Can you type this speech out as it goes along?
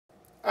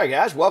All right,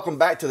 guys, welcome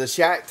back to the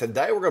shack.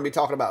 Today we're going to be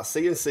talking about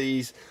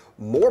CNCs,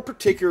 more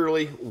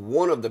particularly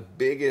one of the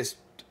biggest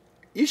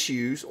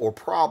issues or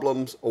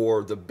problems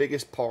or the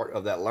biggest part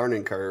of that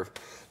learning curve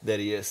that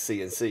is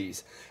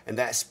CNCs, and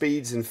that's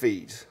speeds and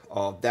feeds.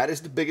 That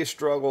is the biggest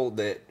struggle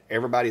that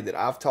everybody that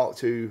I've talked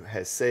to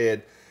has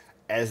said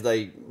as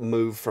they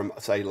move from,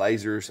 say,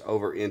 lasers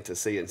over into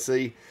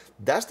CNC.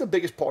 That's the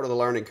biggest part of the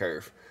learning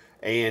curve.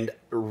 And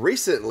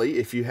recently,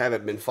 if you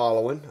haven't been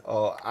following,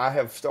 I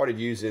have started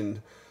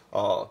using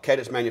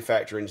Cadence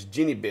Manufacturing's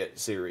Genie Bit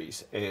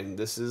series, and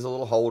this is a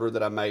little holder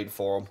that I made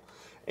for them,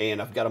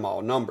 and I've got them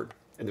all numbered.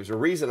 And there's a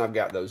reason I've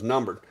got those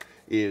numbered,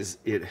 is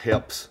it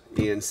helps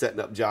in setting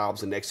up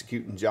jobs and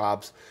executing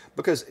jobs,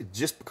 because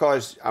just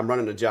because I'm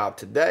running a job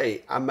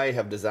today, I may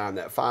have designed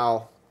that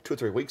file 2 or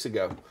 3 weeks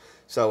ago.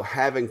 So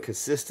having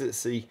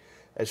consistency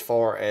as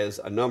far as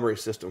a numbering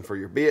system for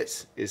your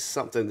bits is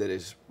something that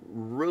is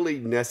really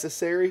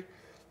necessary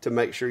to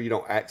make sure you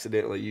don't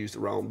accidentally use the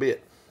wrong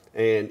bit.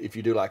 And if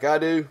you do like I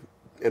do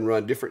and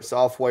run different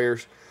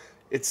softwares,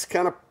 it's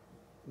kind of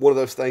one of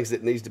those things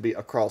that needs to be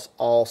across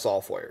all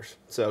softwares.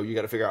 So you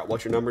got to figure out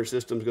what your numbering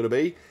system is going to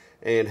be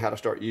and how to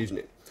start using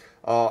it.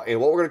 And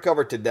what we're going to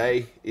cover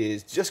today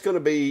is just going to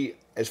be,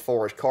 as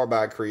far as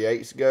Carbide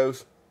Create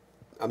goes,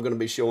 I'm going to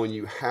be showing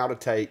you how to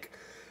take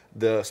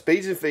the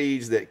speeds and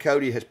feeds that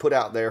Cody has put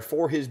out there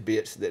for his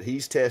bits that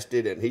he's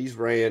tested and he's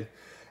ran,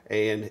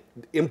 and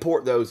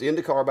import those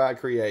into Carbide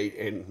Create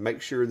and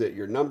make sure that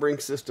your numbering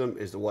system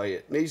is the way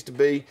it needs to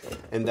be.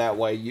 And that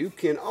way you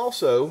can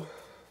also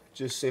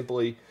just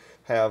simply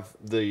have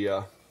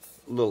the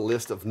little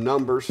list of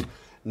numbers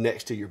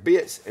next to your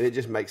bits, and it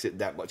just makes it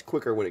that much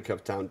quicker when it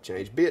comes time to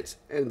change bits,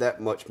 and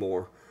that much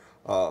more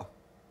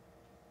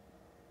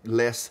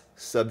less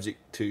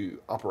subject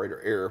to operator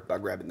error by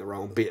grabbing the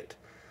wrong bit.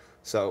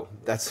 So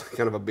that's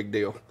kind of a big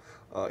deal.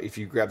 If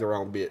you grab the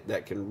wrong bit,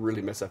 that can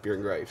really mess up your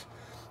engraves.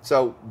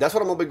 So that's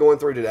what I'm going to be going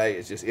through today,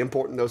 is just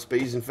importing those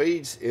speeds and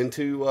feeds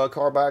into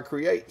Carbide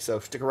Create. So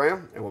stick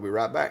around and we'll be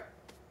right back.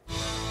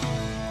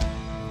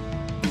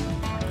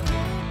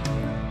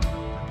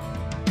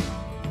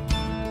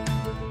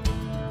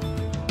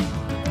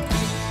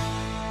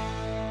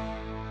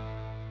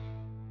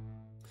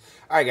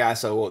 All right,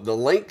 guys, so the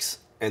links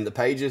and the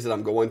pages that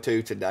I'm going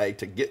to today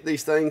to get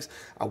these things,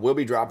 I will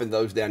be dropping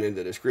those down in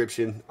the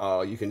description.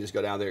 You can just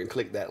go down there and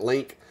click that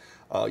link.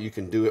 You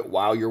can do it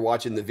while you're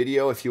watching the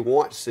video if you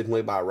want,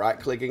 simply by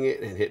right-clicking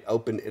it and hit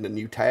open in a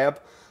new tab.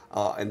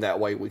 And that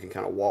way we can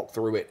kind of walk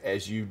through it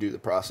as you do the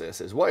process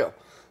as well.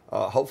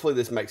 Hopefully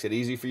this makes it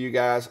easy for you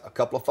guys. A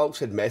couple of folks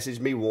had messaged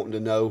me wanting to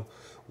know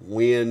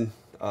when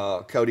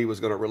Cody was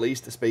going to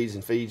release the speeds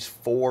and feeds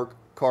for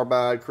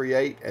Carbide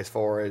Create as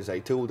far as a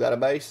tool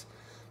database.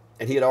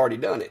 And he had already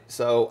done it.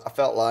 So I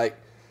felt like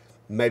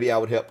maybe I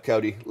would help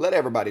Cody let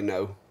everybody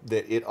know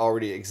that it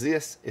already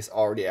exists. It's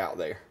already out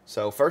there.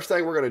 So first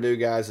thing we're going to do,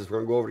 guys, is we're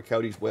going to go over to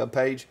Cody's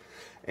webpage,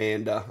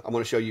 and I'm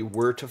going to show you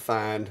where to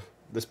find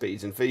the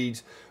speeds and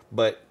feeds.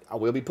 But I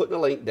will be putting a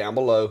link down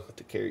below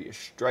to carry you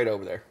straight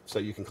over there, so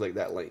you can click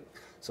that link.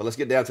 So let's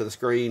get down to the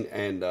screen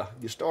and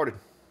get started.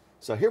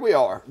 So here we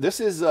are. This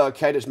is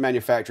Cadence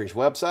Manufacturing's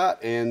website,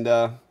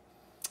 and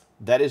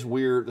that is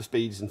where the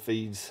speeds and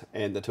feeds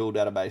and the tool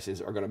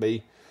databases are going to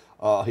be.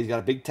 He's got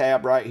a big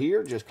tab right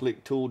here. Just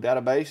click Tool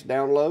Database,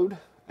 Download.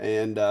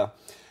 And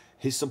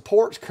he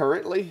supports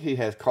currently, he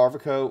has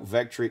Carvico,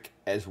 Vectric,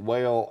 as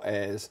well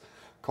as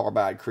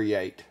Carbide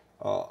Create.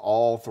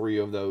 All three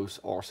of those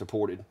are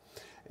supported.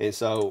 And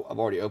so I've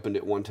already opened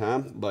it one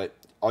time, but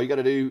all you got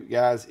to do,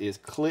 guys, is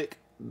click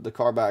the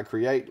Carbide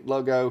Create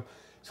logo.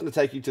 It's going to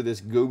take you to this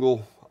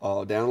Google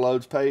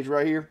downloads page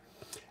right here.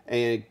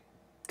 And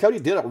Cody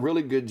did a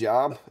really good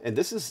job, and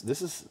this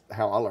is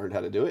how I learned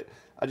how to do it.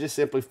 I just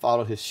simply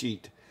followed his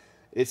sheet.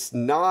 It's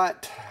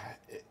not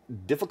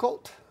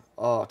difficult,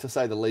 to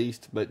say the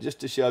least, but just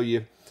to show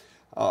you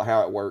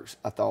how it works,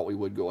 I thought we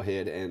would go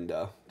ahead and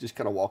just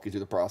kind of walk you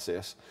through the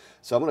process.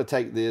 So I'm going to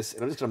take this,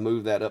 and I'm just going to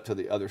move that up to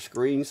the other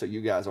screen so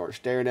you guys aren't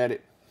staring at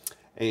it.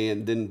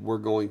 And then we're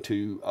going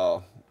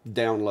to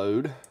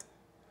download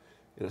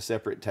in a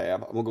separate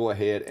tab. I'm going to go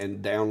ahead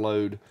and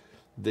download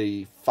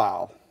the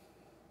file.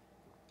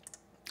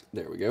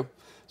 There we go.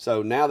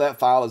 So now that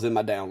file is in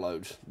my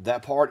downloads.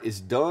 That part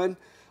is done.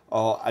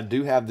 I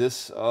do have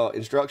this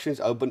instructions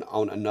open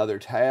on another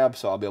tab,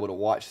 so I'll be able to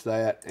watch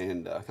that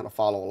and kind of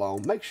follow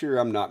along. Make sure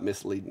I'm not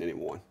misleading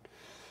anyone.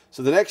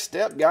 So the next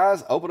step,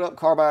 guys, open up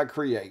Carbide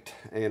Create.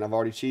 And I've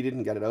already cheated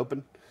and got it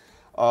open.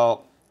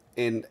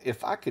 And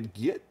if I could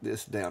get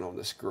this down on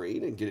the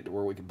screen and get it to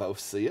where we can both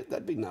see it,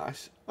 that'd be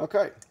nice.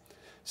 Okay.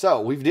 So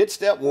we've did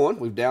step one.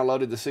 We've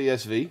downloaded the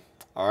CSV.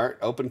 All right.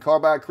 Open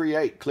Carbide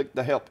Create. Click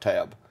the Help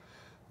tab.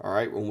 All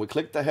right, when we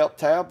click the Help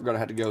tab, we're going to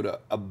have to go to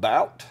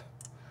About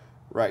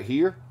right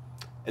here.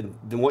 And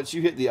then once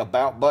you hit the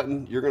About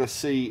button, you're going to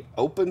see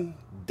Open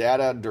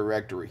Data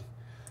Directory.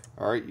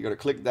 All right, you're going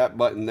to click that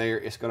button there.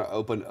 It's going to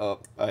open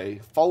up a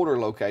folder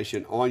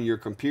location on your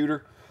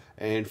computer.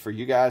 And for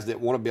you guys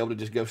that want to be able to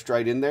just go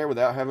straight in there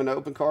without having to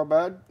open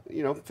Carbide,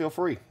 you know, feel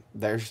free.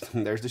 There's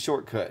the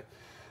shortcut.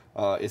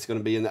 It's going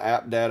to be in the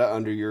app data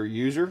under your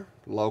user,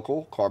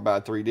 local,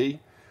 Carbide 3D,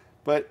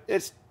 but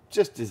it's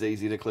just as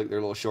easy to click their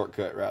little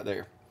shortcut right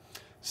there.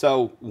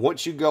 So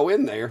once you go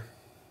in there,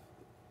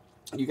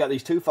 you got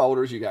these two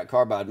folders. You got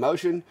Carbide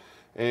Motion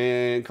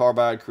and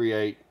Carbide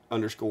Create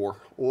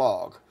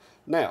 _log.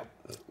 Now,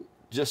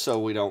 just so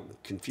we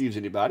don't confuse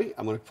anybody,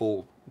 I'm going to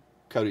pull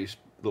Cody's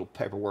little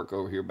paperwork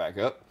over here back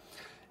up.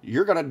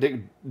 You're going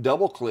to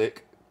double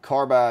click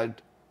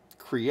Carbide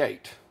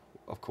Create.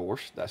 Of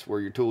course, that's where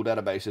your tool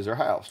databases are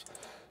housed.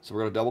 So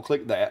we're going to double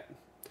click that.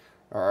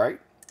 All right.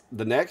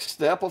 The next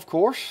step, of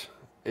course,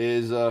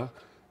 is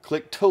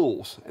click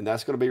Tools, and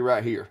that's going to be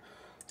right here.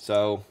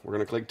 So we're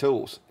going to click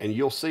Tools, and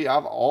you'll see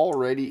I've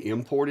already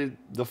imported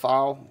the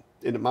file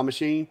into my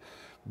machine,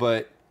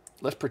 but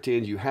let's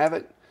pretend you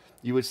haven't.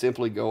 You would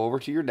simply go over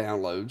to your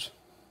downloads.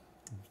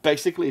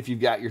 Basically, if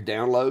you've got your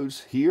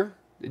downloads here,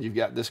 then you've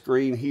got the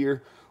screen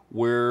here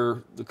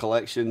where the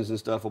collections and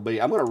stuff will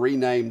be. I'm going to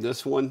rename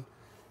this one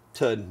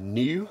to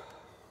New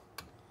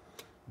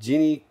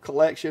Genie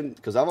Collection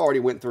because I've already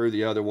went through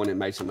the other one and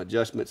made some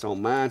adjustments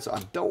on mine, so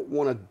I don't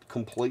want to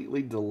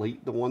completely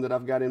delete the one that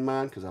I've got in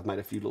mind because I've made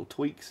a few little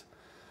tweaks,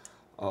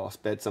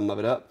 sped some of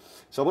it up.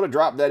 So I'm going to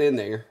drop that in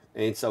there,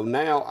 and so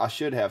now I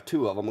should have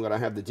two of them. I'm going to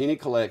have the Genie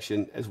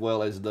Collection as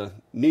well as the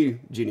New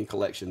Genie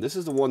Collection. This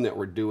is the one that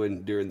we're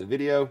doing during the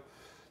video,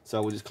 so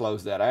we'll just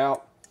close that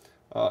out.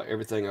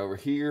 Everything over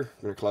here,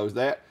 I'm going to close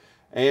that.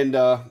 And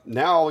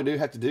now all we do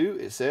have to do,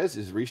 it says,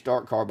 is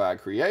restart Carbide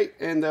Create,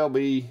 and they'll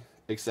be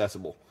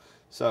accessible.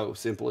 So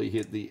simply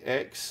hit the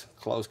X,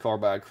 close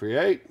Carbide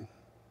Create.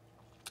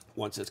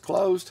 Once it's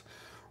closed,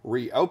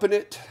 reopen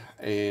it,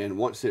 and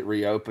once it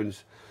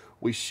reopens,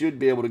 we should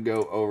be able to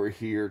go over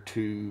here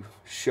to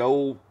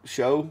show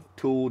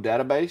tool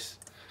database.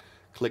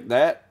 Click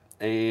that,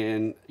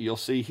 and you'll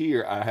see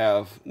here I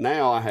have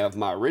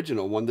my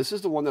original one. This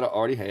is the one that I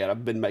already had.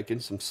 I've been making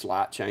some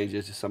slight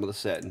changes to some of the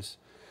settings.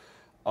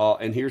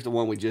 And here's the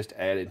one we just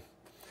added.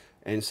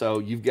 And so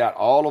you've got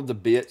all of the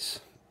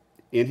bits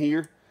in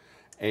here,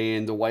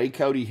 and the way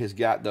Cody has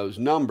got those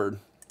numbered,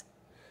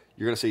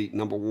 you're going to see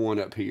number 1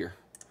 up here.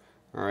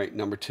 All right,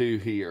 number 2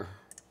 here,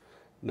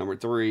 number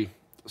 3.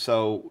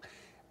 So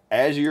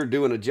as you're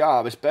doing a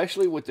job,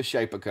 especially with the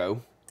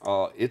Shapeco,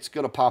 it's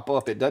going to pop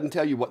up. It doesn't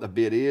tell you what the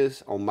bit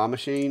is on my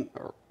machine,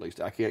 or at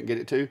least I can't get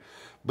it to,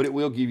 but it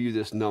will give you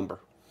this number.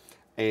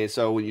 And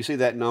so when you see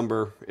that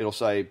number, it'll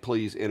say,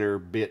 please enter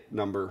bit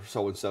number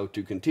so-and-so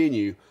to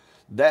continue.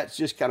 That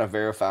just kind of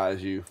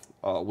verifies you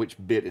which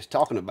bit it's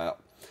talking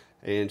about.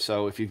 And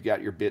so if you've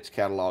got your bits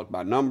cataloged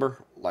by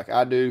number, like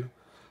I do,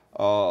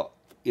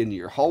 in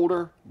your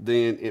holder,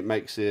 then it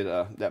makes it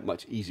that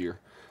much easier.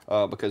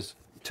 Because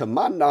to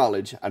my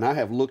knowledge, and I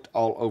have looked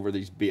all over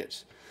these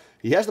bits,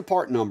 he has the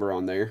part number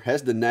on there,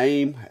 has the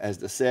name, has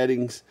the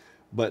settings,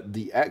 but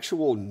the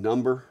actual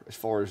number, as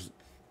far as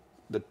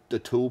the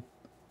tool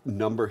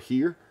number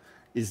here,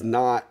 is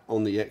not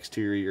on the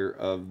exterior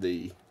of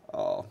the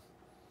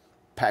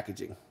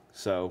packaging.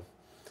 So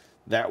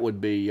that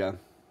would be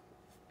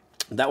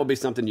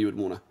something you would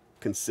want to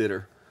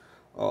consider.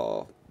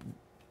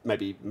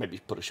 Maybe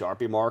put a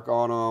Sharpie mark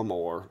on them,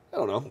 or I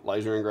don't know,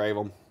 laser engrave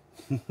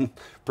them,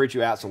 print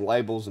you out some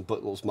labels and put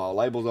little small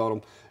labels on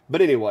them.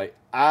 But anyway,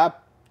 I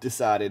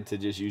decided to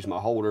just use my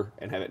holder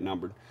and have it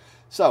numbered.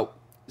 So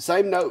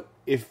same note,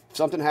 if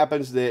something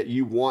happens that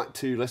you want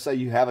to, let's say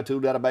you have a tool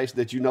database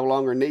that you no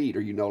longer need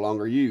or you no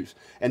longer use,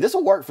 and this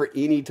will work for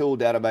any tool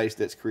database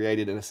that's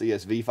created in a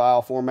CSV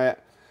file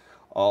format.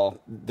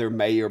 There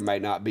may or may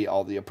not be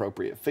all the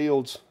appropriate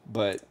fields,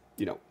 but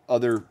you know,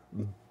 other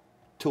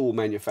tool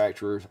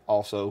manufacturers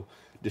also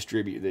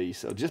distribute these.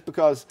 So just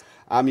because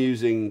I'm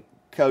using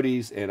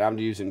Cody's and I'm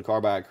using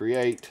Carbide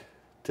Create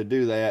to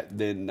do that,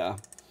 then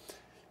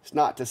it's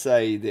not to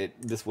say that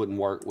this wouldn't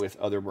work with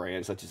other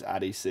brands such as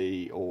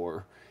IDC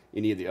or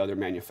any of the other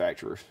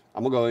manufacturers.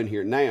 I'm gonna go in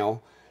here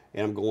now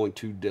and I'm going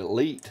to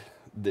delete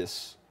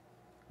this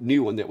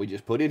new one that we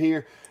just put in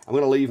here. I'm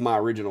gonna leave my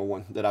original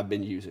one that I've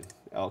been using.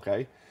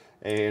 Okay,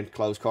 and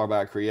close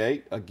Carbide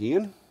Create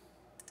again,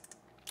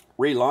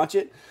 relaunch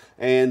it,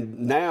 and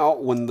now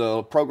when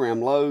the program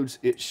loads,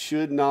 it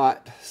should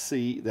not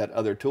see that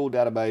other tool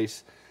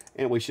database,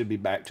 and we should be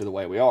back to the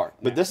way we are.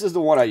 But this is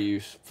the one I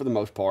use for the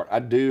most part. I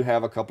do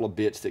have a couple of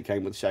bits that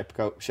came with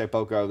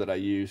Shapeco that I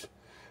use,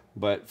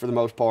 but for the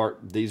most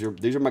part, these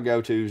are my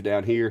go-tos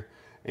down here.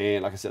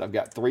 And like I said, I've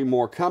got 3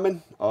 more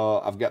coming.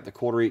 I've got the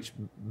 1/4 inch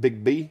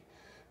Big B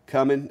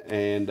coming,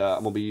 and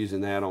I'm gonna be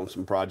using that on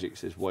some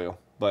projects as well.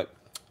 But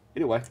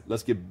anyway,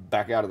 let's get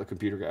back out of the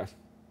computer, guys.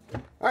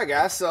 All right,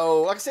 guys,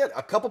 so like I said,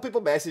 a couple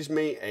people messaged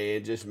me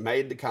and just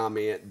made the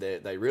comment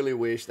that they really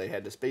wish they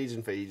had the speeds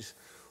and feeds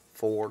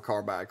for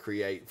Carbide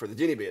Create for the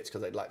Genie bits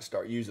because they'd like to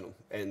start using them.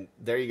 And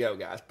there you go,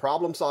 guys.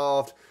 Problem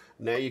solved.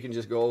 Now you can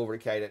just go over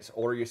to Cadence,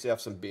 order yourself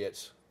some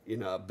bits, you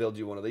know, build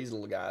you one of these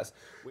little guys.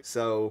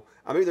 So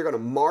I'm either going to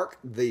mark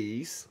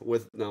these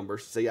with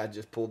numbers. See, I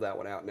just pulled that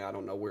one out. Now I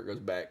don't know where it goes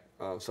back,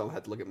 so I'll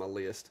have to look at my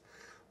list.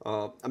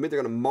 I'm either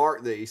going to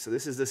mark these. So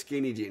this is the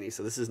Skinny Genie.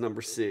 So this is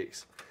number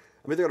 6.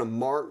 I'm either going to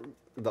mark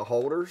the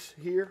holders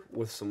here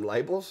with some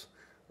labels,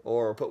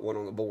 or put one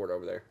on the board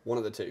over there. One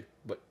of the two.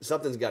 But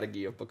something's got to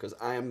give, because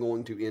I am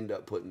going to end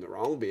up putting the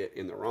wrong bit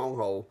in the wrong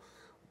hole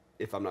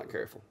if I'm not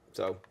careful.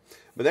 So,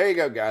 but there you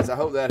go, guys. I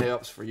hope that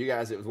helps for you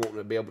guys that was wanting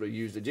to be able to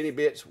use the Jenny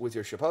bits with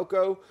your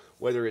Shapeoko,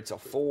 whether it's a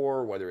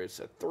 4, whether it's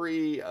a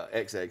 3, a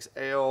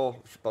XXL,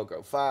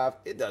 Shapeoko 5,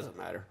 it doesn't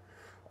matter.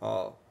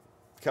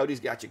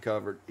 Cody's got you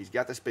covered. He's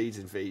got the speeds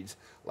and feeds.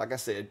 Like I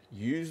said,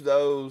 use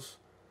those,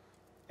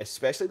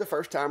 especially the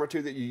first time or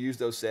two that you use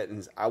those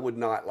settings. I would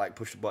not like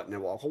push the button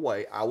and walk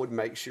away. I would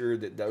make sure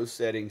that those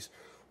settings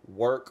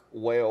work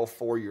well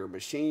for your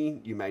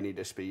machine. You may need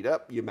to speed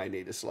up, you may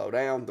need to slow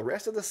down. The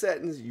rest of the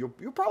settings, you'll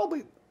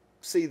probably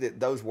see that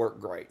those work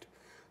great.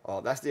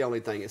 That's the only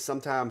thing, is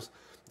sometimes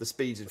the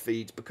speeds and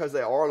feeds, because they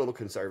are a little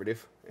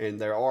conservative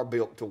and they are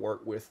built to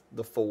work with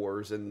the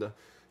 4s and the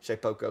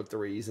Shapeoko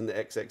 3s and the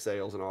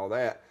XXLs and all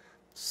that,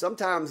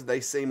 sometimes they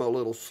seem a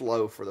little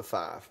slow for the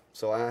 5.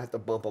 So I have to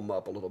bump them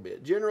up a little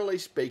bit. Generally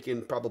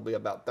speaking, probably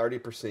about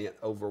 30%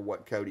 over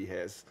what Cody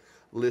has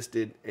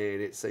listed, and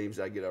it seems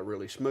I get a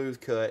really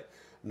smooth cut,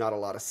 not a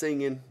lot of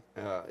singing.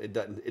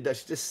 It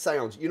just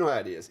sounds, you know how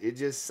it is. It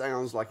just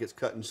sounds like it's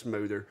cutting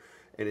smoother,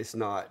 and it's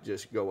not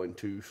just going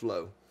too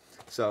slow.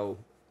 So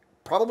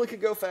probably could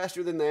go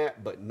faster than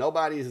that, but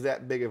nobody is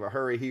that big of a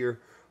hurry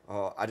here.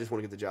 I just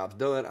want to get the jobs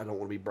done. I don't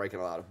want to be breaking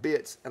a lot of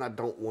bits, and I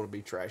don't want to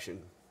be trashing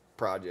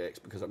projects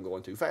because I'm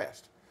going too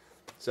fast.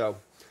 So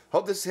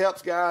hope this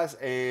helps, guys,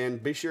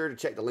 and be sure to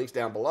check the links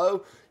down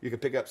below. You can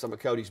pick up some of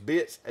Cody's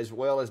bits, as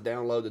well as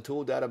download the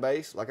tool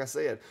database. Like I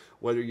said,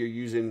 whether you're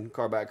using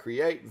Carbide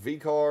Create,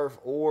 VCarve,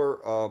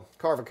 or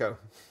Carvico,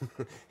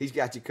 he's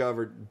got you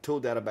covered.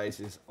 Tool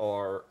databases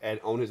are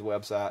on his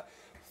website,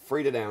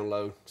 free to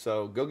download.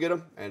 So go get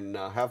them and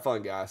have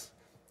fun, guys.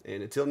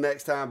 And until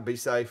next time, be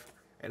safe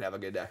and have a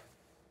good day.